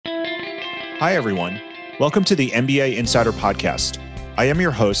Hi, everyone. Welcome to the MBA Insider Podcast. I am your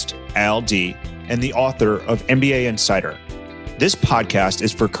host, Al D., and the author of MBA Insider. This podcast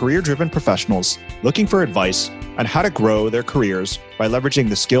is for career-driven professionals looking for advice on how to grow their careers by leveraging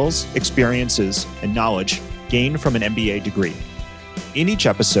the skills, experiences, and knowledge gained from an MBA degree. In each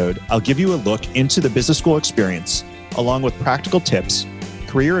episode, I'll give you a look into the business school experience, along with practical tips,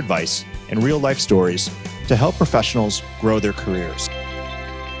 career advice, and real-life stories to help professionals grow their careers.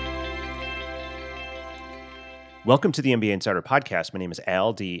 Welcome to the MBA Insider Podcast. My name is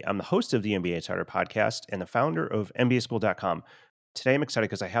Al D. I'm the host of the MBA Insider Podcast and the founder of MBAschool.com. Today, I'm excited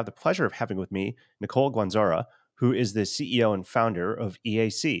because I have the pleasure of having with me Nicole Guanzara, who is the CEO and founder of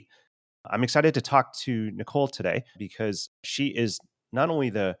EAC. I'm excited to talk to Nicole today because she is not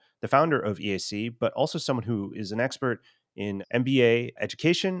only the founder of EAC, but also someone who is an expert in MBA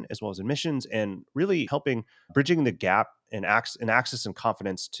education as well as admissions and really helping bridging the gap in access and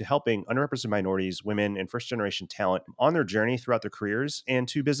confidence to helping underrepresented minorities, women, and first-generation talent on their journey throughout their careers and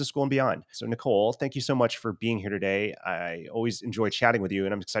to business school and beyond. So Nicole, thank you so much for being here today. I always enjoy chatting with you,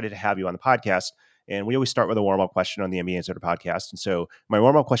 and I'm excited to have you on the podcast. And we always start with a warm-up question on the MBA Insider Podcast. And so my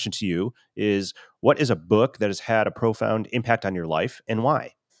warm-up question to you is, what is a book that has had a profound impact on your life and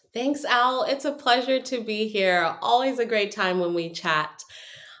why? Thanks, Al. It's a pleasure to be here. Always a great time when we chat.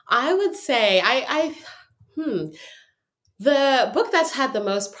 I would say the book that's had the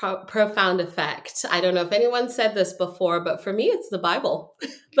most profound effect. I don't know if anyone said this before, but for me, it's the Bible,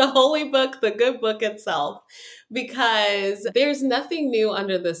 the holy book, the good book itself, because there's nothing new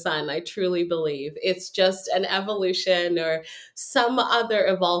under the sun. I truly believe it's just an evolution or some other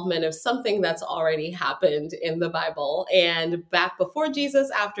evolvement of something that's already happened in the Bible and back before Jesus,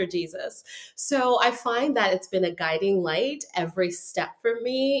 after Jesus. So I find that it's been a guiding light every step for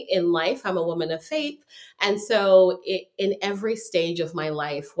me in life. I'm a woman of faith. And so in every stage of my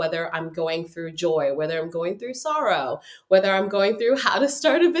life, whether I'm going through joy, whether I'm going through sorrow, whether I'm going through how to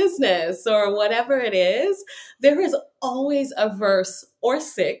start a business or whatever it is, there is always a verse or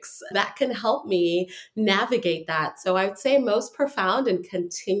six that can help me navigate that. So I would say most profound and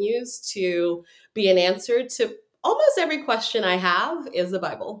continues to be an answer to almost every question I have is the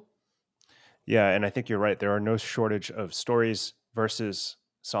Bible. Yeah, and I think you're right. There are no shortage of stories, verses,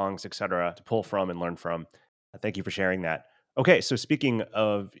 songs, etc., to pull from and learn from. Thank you for sharing that. Okay, so speaking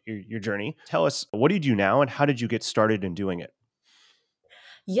of your journey, tell us, what do you do now and how did you get started in doing it?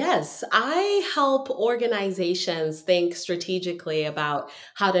 Yes, I help organizations think strategically about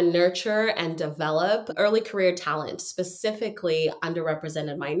how to nurture and develop early career talent, specifically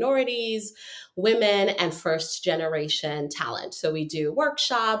underrepresented minorities, women, and first generation talent. So we do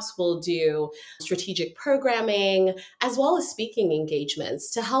workshops, we'll do strategic programming, as well as speaking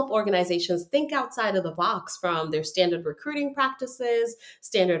engagements to help organizations think outside of the box from their standard recruiting practices,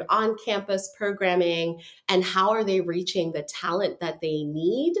 standard on campus programming, and how are they reaching the talent that they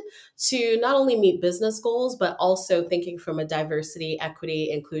need to not only meet business goals, but also thinking from a diversity, equity,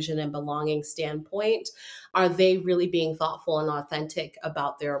 inclusion, and belonging standpoint. Are they really being thoughtful and authentic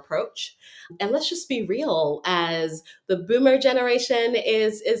about their approach? And let's just be real, as the boomer generation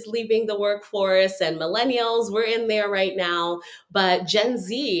is leaving the workforce and millennials, we're in there right now, but Gen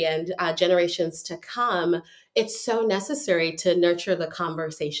Z and generations to come, it's so necessary to nurture the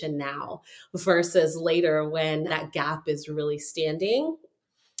conversation now versus later when that gap is really standing.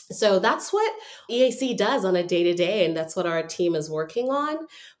 So that's what EAC does on a day to day, and that's what our team is working on.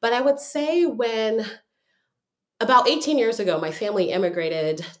 But I would say when about 18 years ago, my family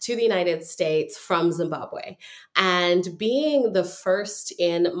immigrated to the United States from Zimbabwe. And being the first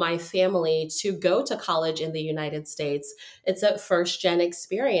in my family to go to college in the United States, it's a first gen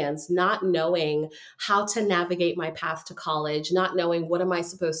experience, not knowing how to navigate my path to college, not knowing what am I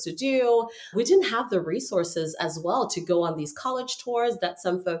supposed to do. We didn't have the resources as well to go on these college tours that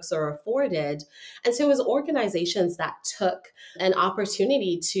some folks are afforded. And so it was organizations that took an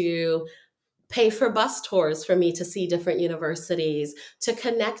opportunity to pay for bus tours for me to see different universities, to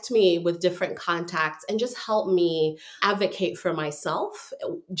connect me with different contacts, and just help me advocate for myself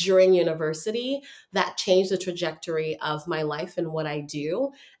during university. That changed the trajectory of my life and what I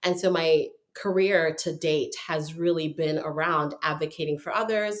do. And so my career to date has really been around advocating for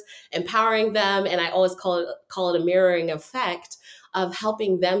others, empowering them, and I always call it a mirroring effect of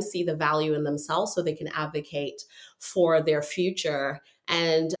helping them see the value in themselves so they can advocate for their future.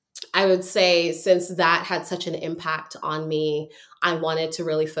 And I would say since that had such an impact on me, I wanted to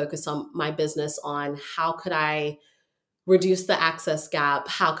really focus on my business on how could I reduce the access gap?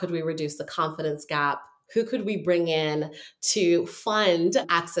 How could we reduce the confidence gap Who could we bring in to fund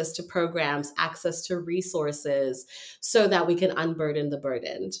access to programs, access to resources, so that we can unburden the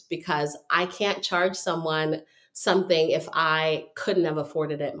burdened? Because I can't charge someone something if I couldn't have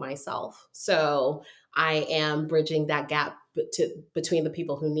afforded it myself. So I am bridging that gap between the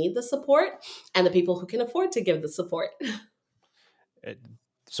people who need the support and the people who can afford to give the support. It,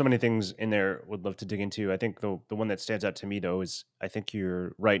 so many things in there would love to dig into. I think the one that stands out to me though is I think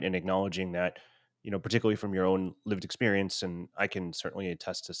you're right in acknowledging that, particularly from your own lived experience, and I can certainly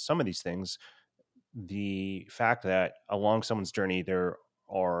attest to some of these things, the fact that along someone's journey there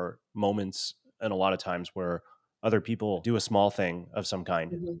are moments and a lot of times where other people do a small thing of some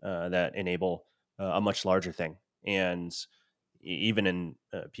kind Mhm, that enable a much larger thing. And even in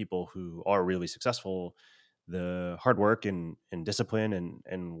people who are really successful, the hard work and discipline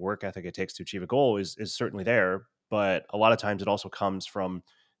and work ethic it takes to achieve a goal is certainly there. But a lot of times it also comes from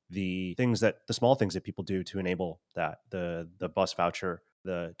the small things that people do to enable that, the bus voucher,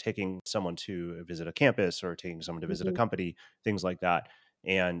 the taking someone to visit a campus or taking someone to visit a mhm. company, things like that.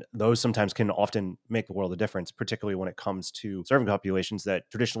 And those sometimes can often make the world a difference, particularly when it comes to serving populations that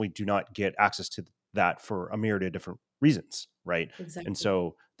traditionally do not get access to that for a myriad of different reasons, right? And Exactly.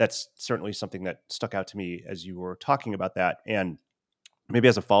 so that's certainly something that stuck out to me as you were talking about that. And maybe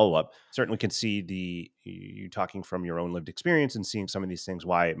as a follow-up, certainly can see you talking from your own lived experience and seeing some of these things,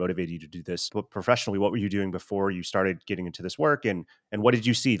 why it motivated you to do this. But professionally, what were you doing before you started getting into this work? And what did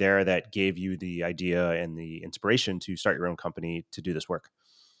you see there that gave you the idea and the inspiration to start your own company to do this work?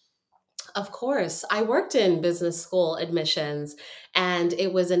 Of course. I worked in business school admissions, and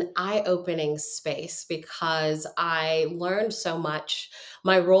it was an eye opening space because I learned so much.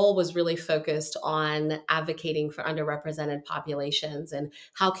 My role was really focused on advocating for underrepresented populations and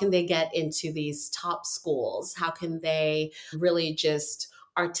how can they get into these top schools? How can they really just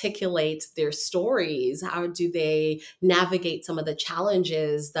articulate their stories? How do they navigate some of the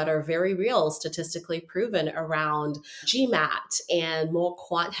challenges that are very real, statistically proven around GMAT and more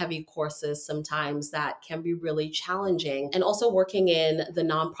quant heavy courses sometimes that can be really challenging. And also working in the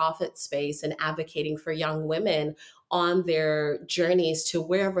nonprofit space and advocating for young women on their journeys to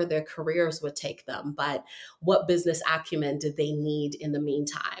wherever their careers would take them. But what business acumen did they need in the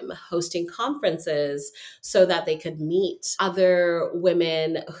meantime? Hosting conferences so that they could meet other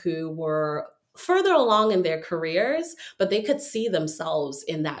women who were further along in their careers, but they could see themselves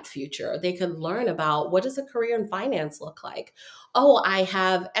in that future. They could learn about, what does a career in finance look like? Oh, I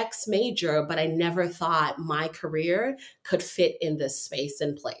have X major, but I never thought my career could fit in this space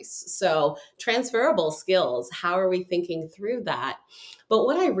and place. So, transferable skills, how are we thinking through that? But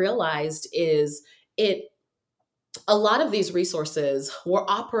what I realized is, it a lot of these resources were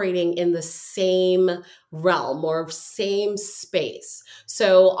operating in the same realm or same space.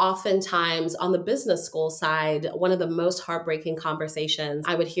 So, oftentimes on the business school side, one of the most heartbreaking conversations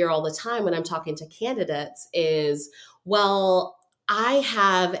I would hear all the time when I'm talking to candidates is, well, I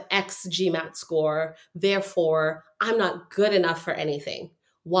have X GMAT score, therefore I'm not good enough for anything.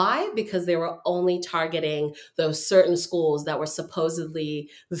 Why? Because they were only targeting those certain schools that were supposedly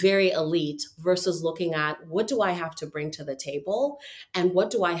very elite versus looking at, what do I have to bring to the table and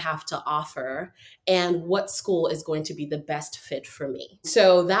what do I have to offer and what school is going to be the best fit for me.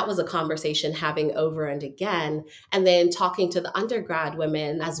 So that was a conversation having over and again, and then talking to the undergrad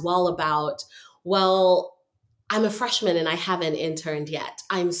women as well about, well, I'm a freshman and I haven't interned yet.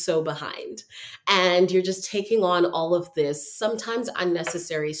 I'm so behind. And you're just taking on all of this, sometimes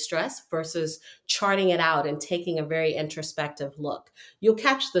unnecessary stress versus charting it out and taking a very introspective look. You'll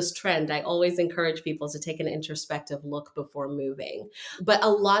catch this trend. I always encourage people to take an introspective look before moving. But a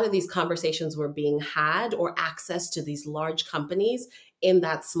lot of these conversations were being had, or access to these large companies, in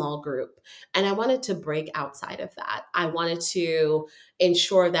that small group. And I wanted to break outside of that. I wanted to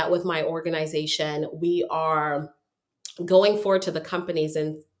ensure that with my organization, we are going forward to the companies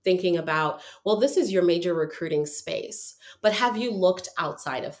and thinking about, well, this is your major recruiting space, but have you looked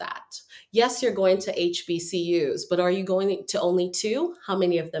outside of that? Yes, you're going to HBCUs, but are you going to only two? How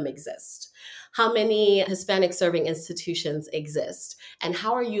many of them exist? How many Hispanic serving institutions exist? And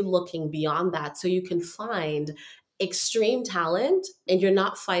how are you looking beyond that so you can find extreme talent and you're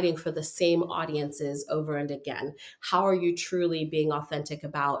not fighting for the same audiences over and again? How are you truly being authentic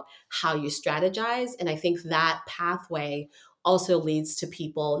about how you strategize? And I think that pathway also leads to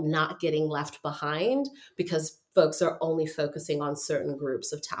people not getting left behind because folks are only focusing on certain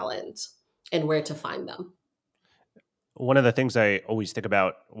groups of talent and where to find them. One of the things I always think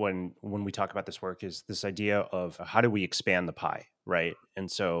about when we talk about this work is this idea of how do we expand the pie, right? And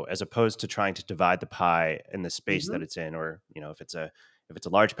so as opposed to trying to divide the pie in the space that Mhm. it's in, or if if it's a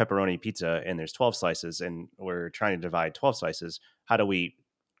large pepperoni pizza and there's 12 slices and we're trying to divide 12 slices, how do we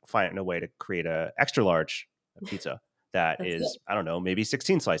find a way to create a extra large pizza that That's is, it. I don't know, maybe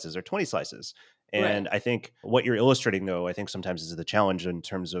 16 slices or 20 slices? Right. And I think what you're illustrating, though, I think sometimes is the challenge in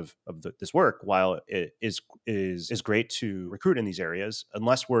terms of this work. While it is great to recruit in these areas,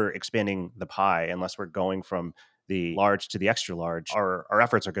 unless we're expanding the pie, unless we're going from the large to the extra large, our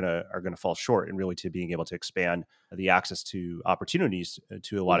efforts are gonna fall short in really to being able to expand the access to opportunities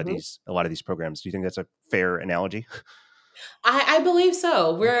to Mhm. a lot of these programs. Do you think that's a fair analogy? I believe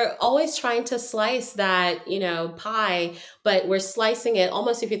so. We're always trying to slice that, pie, but we're slicing it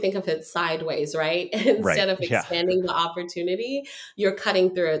almost if you think of it sideways, right? Right. Instead of Yeah. expanding the opportunity, you're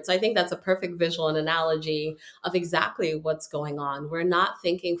cutting through it. So I think that's a perfect visual and analogy of exactly what's going on. We're not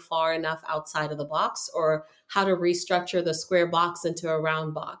thinking far enough outside of the box or how to restructure the square box into a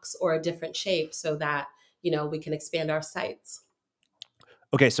round box or a different shape so that, we can expand our sites.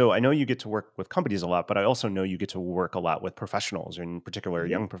 Okay, so I know you get to work with companies a lot, but I also know you get to work a lot with professionals, in particular Mhm.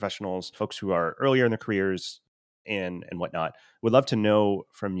 young professionals, folks who are earlier in their careers and whatnot. Would love to know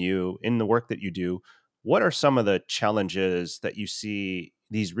from you in the work that you do, what are some of the challenges that you see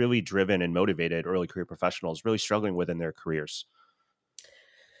these really driven and motivated early career professionals really struggling with in their careers?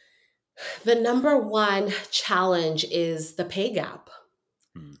 The number one challenge is the pay gap.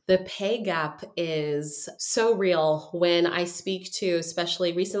 Mm, The pay gap is so real when I speak to,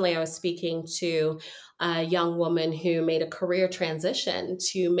 especially recently, I was speaking to a young woman who made a career transition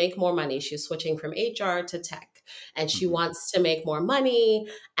to make more money. She's switching from HR to tech and she mhm. wants to make more money.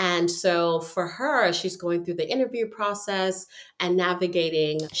 And so for her, she's going through the interview process and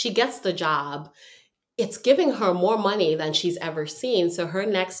navigating. She gets the job, it's giving her more money than she's ever seen. So her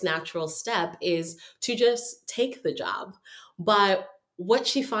next natural step is to just take the job. But what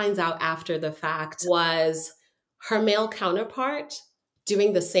she finds out after the fact was her male counterpart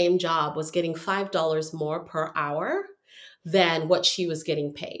doing the same job was getting $5 more per hour than what she was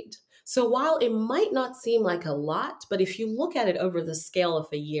getting paid. So while it might not seem like a lot, but if you look at it over the scale of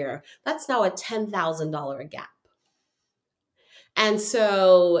a year, that's now a $10,000 gap. And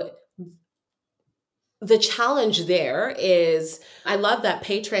so the challenge there is I love that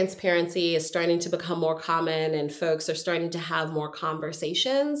pay transparency is starting to become more common and folks are starting to have more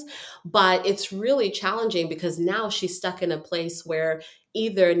conversations, but it's really challenging because now she's stuck in a place where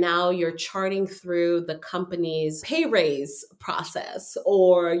either now you're charting through the company's pay raise process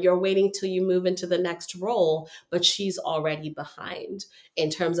or you're waiting till you move into the next role, but she's already behind in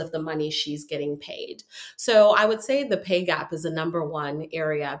terms of the money she's getting paid. So I would say the pay gap is the number one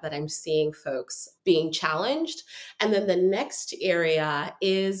area that I'm seeing folks being challenged. And then the next area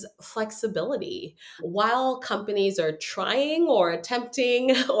is flexibility. While companies are trying or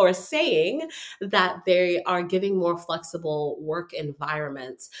attempting or saying that they are giving more flexible work environments,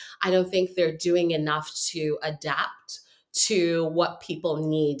 I don't think they're doing enough to adapt to what people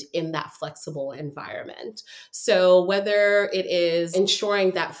need in that flexible environment. So, whether it is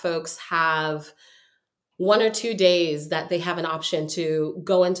ensuring that folks have 1 or 2 days that they have an option to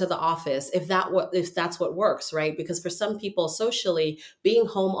go into the office if that's what works, right? Because for some people socially being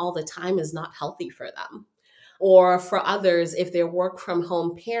home all the time is not healthy for them, or for others if they're work from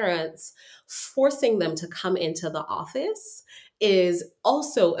home parents, forcing them to come into the office is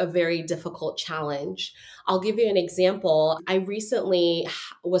also a very difficult challenge. I'll give you an example. I recently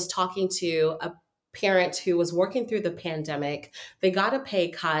was talking to a parent who was working through the pandemic. They got a pay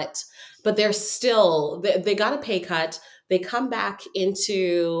cut, but they got a pay cut. They come back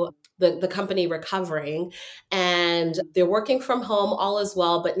into the company recovering and they're working from home, all is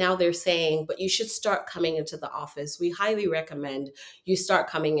well, but now they're saying, but you should start coming into the office. We highly recommend you start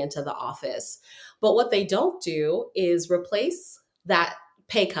coming into the office. But what they don't do is replace that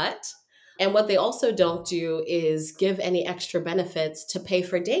pay cut. And what they also don't do is give any extra benefits to pay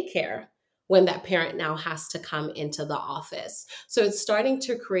for daycare when that parent now has to come into the office. So it's starting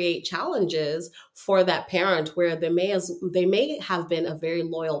to create challenges for that parent where they may have been a very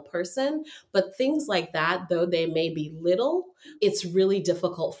loyal person, but things like that, though they may be little, it's really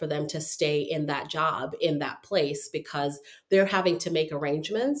difficult for them to stay in that job, in that place, because they're having to make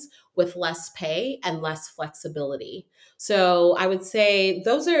arrangements with less pay and less flexibility. So I would say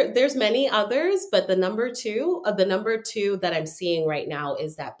there's many others, but the number two that I'm seeing right now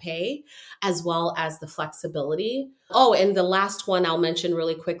is that pay as well as the flexibility. Oh, and the last one I'll mention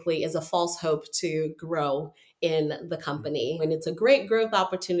really quickly is a false hope to grow in the company. And it's a great growth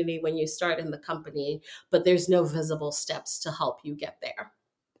opportunity when you start in the company, but there's no visible steps to help you get there.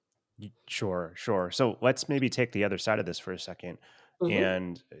 Sure, sure. So let's maybe take the other side of this for a second. Mhm.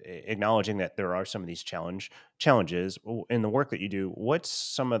 and acknowledging that there are some of these challenges in the work that you do. What's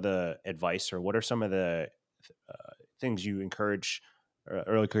some of the advice, or what are some of the things you encourage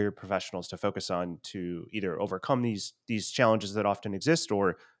early career professionals to focus on to either overcome these challenges that often exist,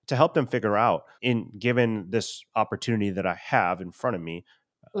 or to help them figure out, in given this opportunity that I have in front of me,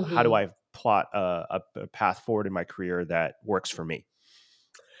 how do Mhm. I plot a path forward in my career that works for me?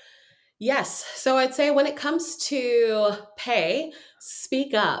 Yes. So I'd say when it comes to pay,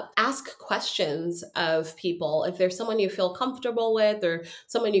 speak up, ask questions of people. If there's someone you feel comfortable with or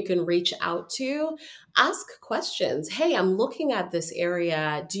someone you can reach out to, ask questions. Hey, I'm looking at this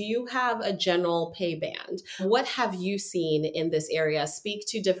area. Do you have a general pay band? What have you seen in this area? Speak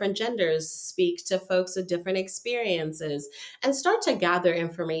to different genders, speak to folks with different experiences, and start to gather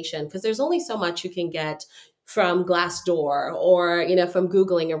information because there's only so much you can get from Glassdoor or from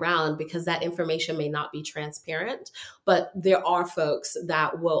googling around because that information may not be transparent, but there are folks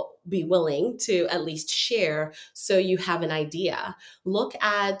that will be willing to at least share so you have an idea. Look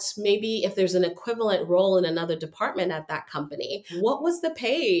at maybe if there's an equivalent role in another department at that company, what was the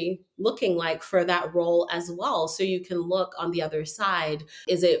pay looking like for that role as well, so you can look on the other side.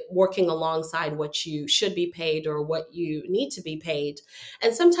 Is it working alongside what you should be paid or what you need to be paid?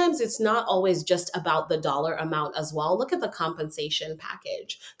 And sometimes it's not always just about the dollar amount as well. Look at the compensation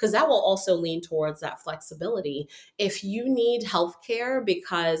package, because that will also lean towards that flexibility. If you need healthcare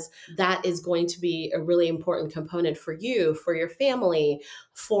because that is going to be a really important component for you, for your family,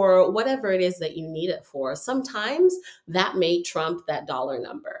 for whatever it is that you need it for, sometimes that may trump that dollar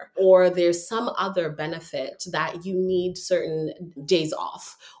number. Or there's some other benefit that you need certain days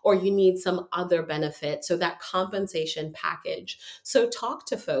off, or you need some other benefit. So that compensation package, so talk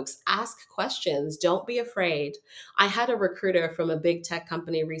to folks, ask questions, don't be afraid. I had a recruiter from a big tech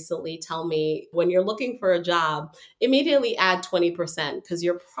company recently tell me when you're looking for a job, immediately add 20% because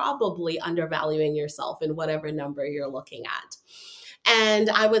you're probably undervaluing yourself in whatever number you're looking at. And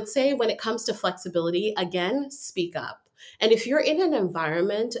I would say when it comes to flexibility, again, speak up. And if you're in an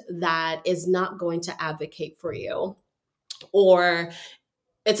environment that is not going to advocate for you, or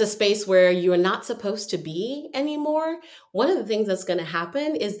it's a space where you're not supposed to be anymore, one of the things that's going to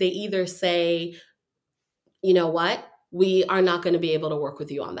happen is they either say, you know what, we are not going to be able to work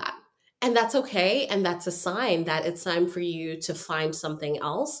with you on that. And that's okay. And that's a sign that it's time for you to find something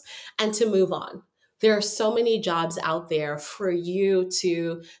else and to move on. There are so many jobs out there for you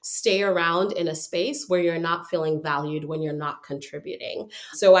to stay around in a space where you're not feeling valued, when you're not contributing.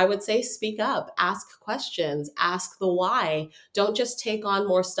 So I would say speak up, ask questions, ask the why. Don't just take on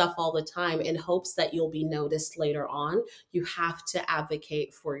more stuff all the time in hopes that you'll be noticed later on. You have to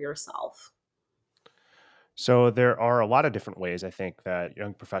advocate for yourself. So there are a lot of different ways, I think, that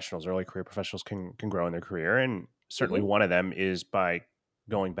young professionals, early career professionals, can grow in their career, and certainly Mhm. one of them is by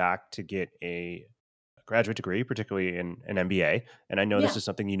going back to get a graduate degree, particularly in an MBA. And I know this Yeah. is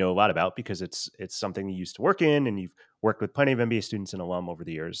something you know a lot about because it's something you used to work in, and you've worked with plenty of MBA students and alum over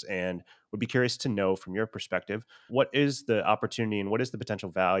the years. And would be curious to know from your perspective, what is the opportunity and what is the potential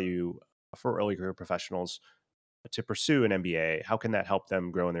value for early career professionals to pursue an MBA? How can that help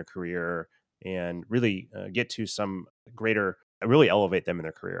them grow in their career and really get to some greater, really elevate them in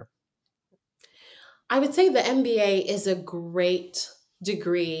their career? I would say the MBA is a great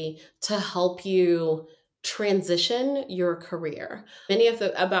degree to help you transition your career.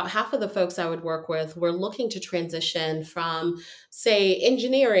 About half of the folks I would work with were looking to transition from, say,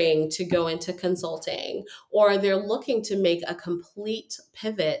 engineering to go into consulting, or they're looking to make a complete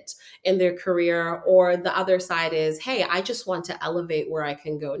pivot in their career, or the other side is, hey, I just want to elevate where I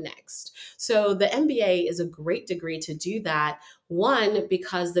can go next. So the MBA is a great degree to do that. One,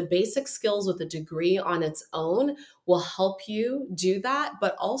 because the basic skills with a degree on its own will help you do that,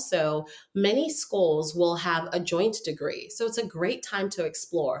 but also many schools will have a joint degree. So it's a great time to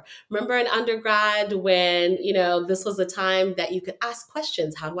explore. Remember in undergrad when, this was a time that you could ask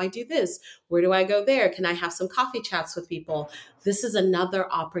questions. How do I do this? Where do I go there? Can I have some coffee chats with people? This is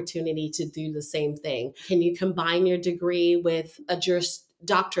another opportunity to do the same thing. Can you combine your degree with a juris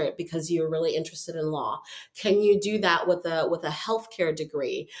doctorate because you're really interested in law? Can you do that with a healthcare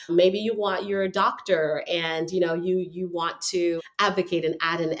degree? Maybe you're a doctor and you want to advocate and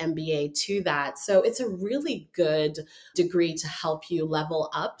add an MBA to that. So it's a really good degree to help you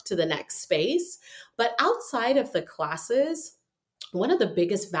level up to the next space. But outside of the classes, one of the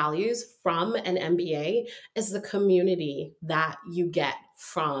biggest values from an MBA is the community that you get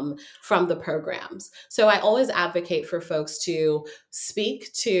from the programs. So I always advocate for folks to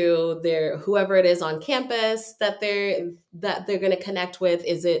speak to their whoever it is on campus that they're going to connect with.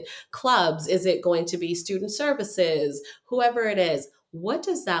 Is it clubs? Is it going to be student services? Whoever it is, what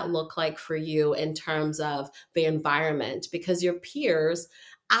does that look like for you in terms of the environment? Because your peers,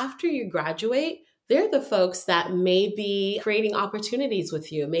 after you graduate, they're the folks that may be creating opportunities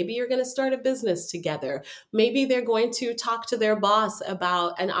with you. Maybe you're going to start a business together. Maybe they're going to talk to their boss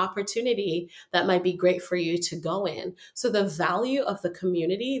about an opportunity that might be great for you to go in. So the value of the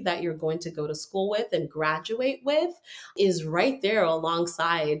community that you're going to go to school with and graduate with is right there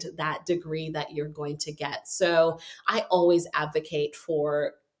alongside that degree that you're going to get. So I always advocate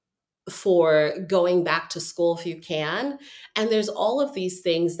for going back to school if you can. And there's all of these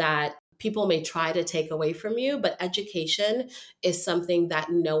things that people may try to take away from you, but education is something that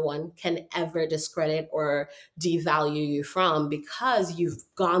no one can ever discredit or devalue you from because you've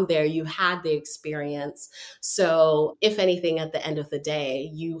gone there, you had the experience. So, if anything, at the end of the day,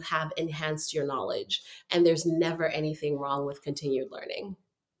 you have enhanced your knowledge, and there's never anything wrong with continued learning.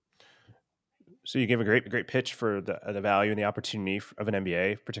 So you gave a great pitch for the value and the opportunity of an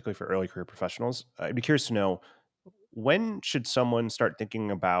MBA, particularly for early career professionals. I'd be curious to know, when should someone start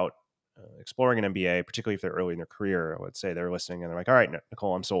thinking about exploring an MBA, particularly if they're early in their career? Let's say they're listening and they're like, "All right,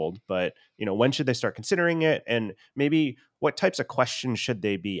 Nicole, I'm sold." But when should they start considering it, and maybe what types of questions should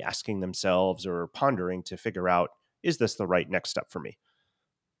they be asking themselves or pondering to figure out, is this the right next step for me?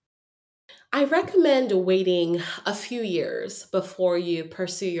 I recommend waiting a few years before you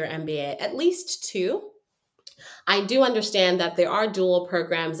pursue your MBA, at least two. I do understand that there are dual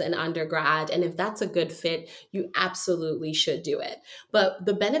programs in undergrad, and if that's a good fit, you absolutely should do it. But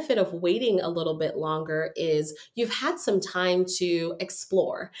the benefit of waiting a little bit longer is you've had some time to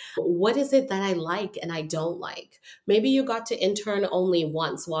explore. What is it that I like and I don't like? Maybe you got to intern only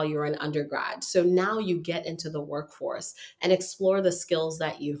once while you're in undergrad. So now you get into the workforce and explore the skills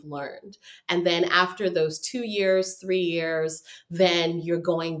that you've learned. And then after those 2 years, 3 years, then you're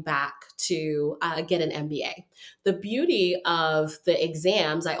going back to get an MBA. The beauty of the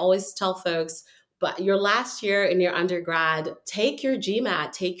exams, I always tell folks, but your last year in your undergrad, take your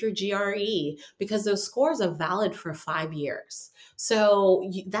GMAT, take your GRE, because those scores are valid for 5 years.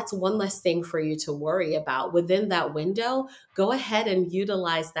 So that's one less thing for you to worry about. Within that window, go ahead and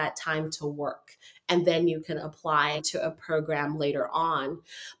utilize that time to work. And then you can apply to a program later on.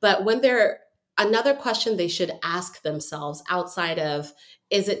 But another question they should ask themselves outside of,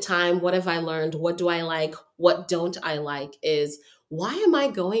 is it time? What have I learned? What do I like? What don't I like? Is, why am I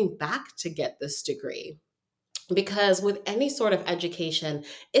going back to get this degree? Because with any sort of education,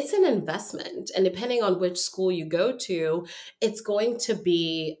 it's an investment. And depending on which school you go to, it's going to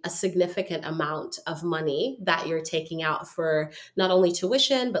be a significant amount of money that you're taking out for not only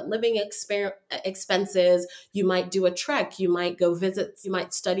tuition, but living expenses. You might do a trek, you might go visit, you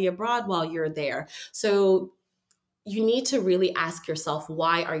might study abroad while you're there. So you need to really ask yourself,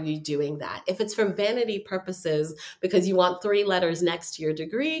 why are you doing that? If it's for vanity purposes because you want three letters next to your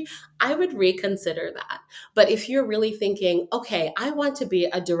degree, I would reconsider that. But if you're really thinking, okay, I want to be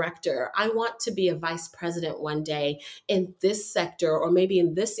a director, I want to be a vice president one day in this sector or maybe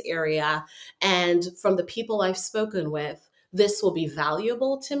in this area, and from the people I've spoken with, this will be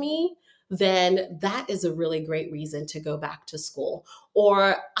valuable to me, then that is a really great reason to go back to school.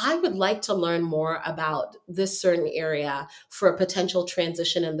 Or I would like to learn more about this certain area for a potential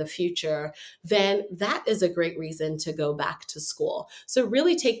transition in the future, then that is a great reason to go back to school. So,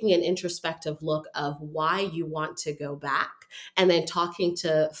 really taking an introspective look of why you want to go back and then talking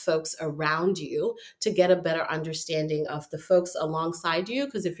to folks around you to get a better understanding of the folks alongside you.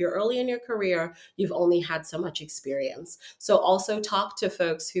 Because if you're early in your career, you've only had so much experience. So, also talk to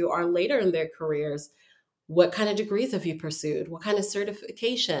folks who are later in their careers. What kind of degrees have you pursued? What kind of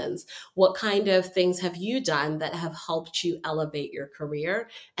certifications? What kind of things have you done that have helped you elevate your career?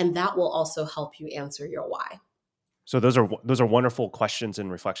 And that will also help you answer your why. So those are wonderful questions and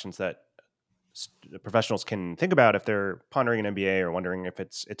reflections that professionals can think about if they're pondering an MBA or wondering if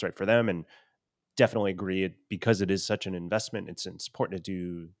it's right for them. And definitely agree, because it is such an investment. It's important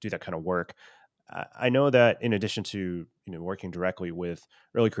to do that kind of work. I know that in addition to working directly with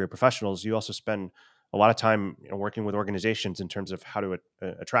early career professionals, you also spend a lot of time working with organizations in terms of how to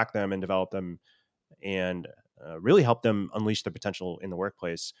attract them and develop them, and really help them unleash their potential in the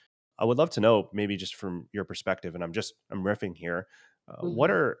workplace. I would love to know, maybe just from your perspective, and I'm riffing here. What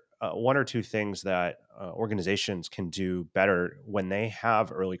Mhm. are one or two things that organizations can do better when they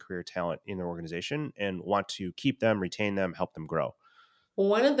have early career talent in their organization and want to keep them, retain them, help them grow?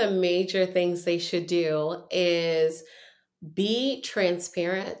 One of the major things they should do is Be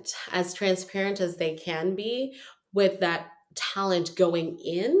transparent as they can be with that talent going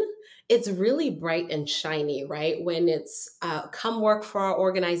in. It's really bright and shiny, right? When it's come work for our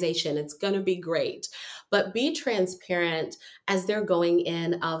organization, it's going to be great. But be transparent as they're going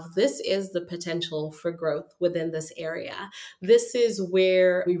in of this is the potential for growth within this area. This is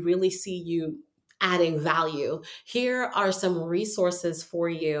where we really see you adding value. Here are some resources for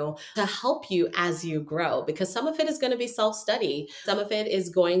you to help you as you grow, because some of it is going to be self study, some of it is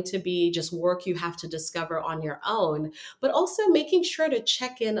going to be just work you have to discover on your own, but also making sure to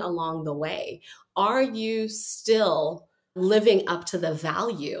check in along the way. Are you still living up to the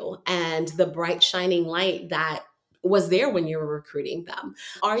value and the bright shining light that was there when you were recruiting them?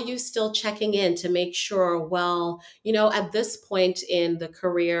 Are you still checking in to make sure, well, at this point in the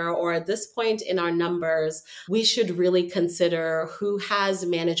career or at this point in our numbers, we should really consider who has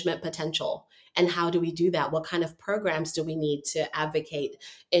management potential and how do we do that? What kind of programs do we need to advocate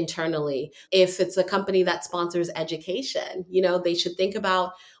internally? If it's a company that sponsors education, they should think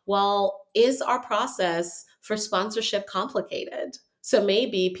about, well, is our process for sponsorship complicated? So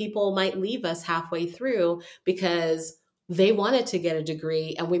maybe people might leave us halfway through because they wanted to get a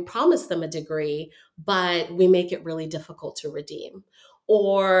degree and we promised them a degree, but we make it really difficult to redeem.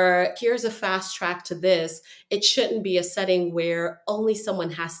 Or here's a fast track to this. It shouldn't be a setting where only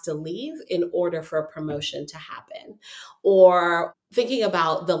someone has to leave in order for a promotion to happen. Or thinking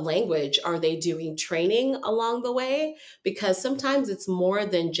about the language, are they doing training along the way? Because sometimes it's more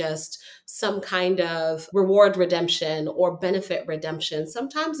than just some kind of reward redemption or benefit redemption.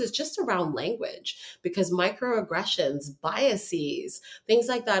 Sometimes it's just around language, because microaggressions, biases, things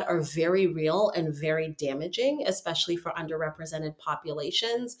like that are very real and very damaging, especially for underrepresented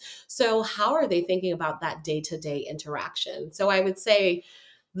populations. So, how are they thinking about that day to day interaction? So, I would say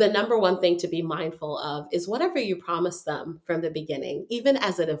the number one thing to be mindful of is whatever you promise them from the beginning, even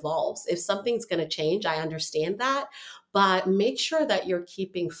as it evolves. If something's going to change, I understand that, but make sure that you're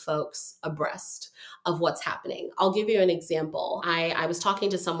keeping folks abreast of what's happening. I'll give you an example. I was talking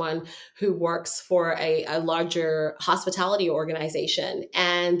to someone who works for a larger hospitality organization,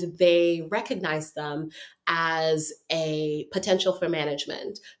 and they recognized them as a potential for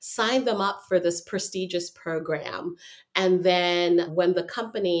management, signed them up for this prestigious program. And then when the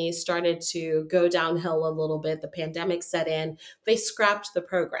company started to go downhill a little bit, the pandemic set in, they scrapped the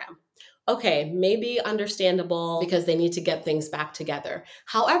program. Okay, maybe understandable because they need to get things back together.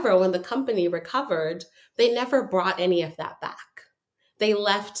 However, when the company recovered, they never brought any of that back. They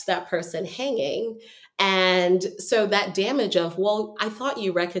left that person hanging. And so that damage of, well, I thought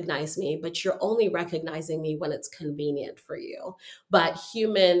you recognized me, but you're only recognizing me when it's convenient for you. But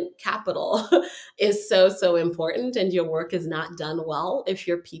human capital is so, so important. And your work is not done well if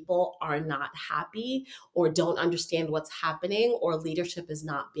your people are not happy or don't understand what's happening or leadership is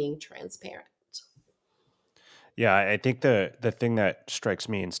not being transparent. Yeah, I think the thing that strikes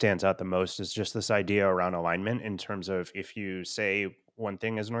me and stands out the most is just this idea around alignment in terms of if you say one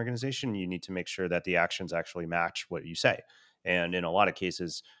thing as an organization, you need to make sure that the actions actually match what you say. And in a lot of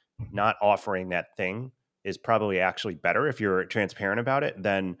cases, not offering that thing is probably actually better if you're transparent about it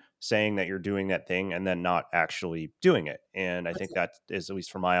than saying that you're doing that thing and then not actually doing it. And I think that is, at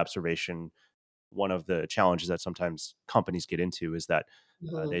least from my observation, one of the challenges that sometimes companies get into is that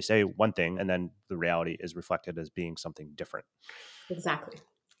Mhm. they say one thing and then the reality is reflected as being something different. Exactly.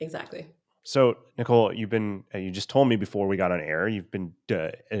 Exactly. So, Nicole, you just told me before we got on air, you've been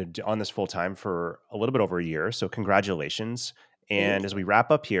on this full time for a little bit over a year. So, congratulations. And Thank as you. we wrap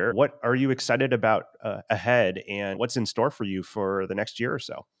up here, what are you excited about ahead and what's in store for you for the next year or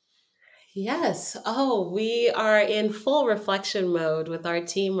so? Yes. Oh, we are in full reflection mode with our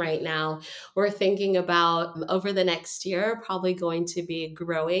team right now. We're thinking about over the next year, probably going to be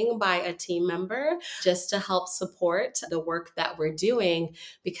growing by a team member just to help support the work that we're doing,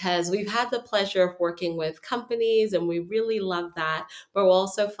 because we've had the pleasure of working with companies and we really love that. But we're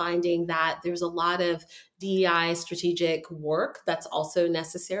also finding that there's a lot of DEI strategic work that's also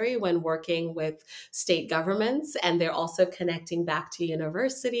necessary when working with state governments, and they're also connecting back to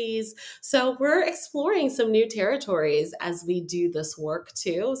universities. So we're exploring some new territories as we do this work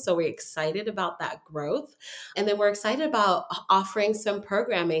too. So we're excited about that growth. And then we're excited about offering some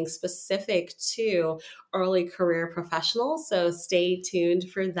programming specific to early career professionals. So stay tuned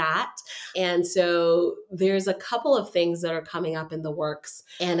for that. And so there's a couple of things that are coming up in the works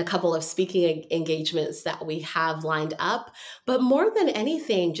and a couple of speaking engagements that we have lined up. But more than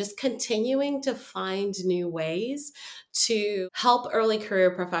anything, just continuing to find new ways to help early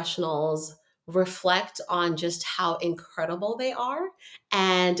career professionals reflect on just how incredible they are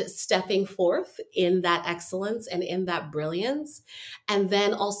and stepping forth in that excellence and in that brilliance. And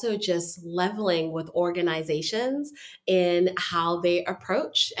then also just leveling with organizations in how they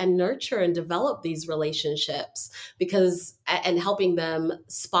approach and nurture and develop these relationships, because and helping them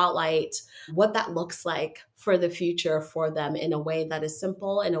spotlight what that looks like for the future for them in a way that is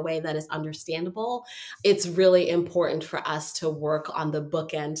simple, in a way that is understandable. It's really important for us to work on the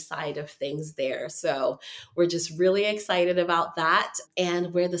bookend side of things there. So we're just really excited about that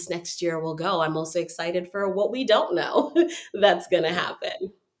and where this next year will go. I'm also excited for what we don't know that's going to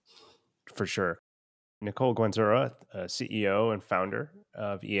happen. For sure. Nicole Guanzura, CEO and founder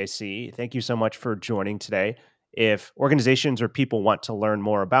of EAC, thank you so much for joining today. If organizations or people want to learn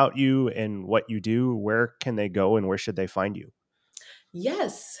more about you and what you do, where can they go and where should they find you?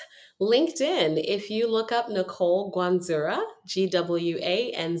 Yes. LinkedIn. If you look up Nicole Guanzura,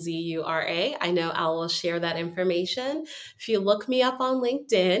 Gwanzura, I know Al will share that information. If you look me up on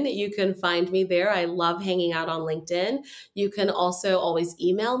LinkedIn, you can find me there. I love hanging out on LinkedIn. You can also always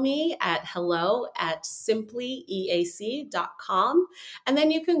email me at hello@simpleeac.com. And then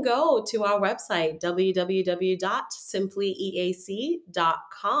you can go to our website,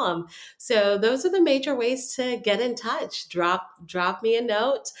 www.simpleeac.com. So those are the major ways to get in touch. Drop me a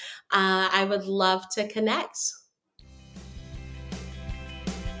note. I would love to connect.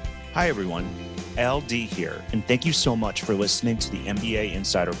 Hi, everyone. LD here, and thank you so much for listening to the MBA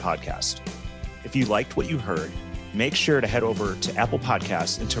Insider Podcast. If you liked what you heard, make sure to head over to Apple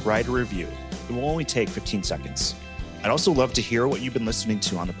Podcasts and to write a review. It will only take 15 seconds. I'd also love to hear what you've been listening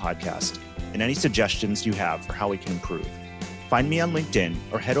to on the podcast and any suggestions you have for how we can improve. Find me on LinkedIn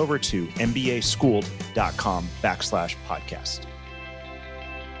or head over to mbaschooled.com/podcast.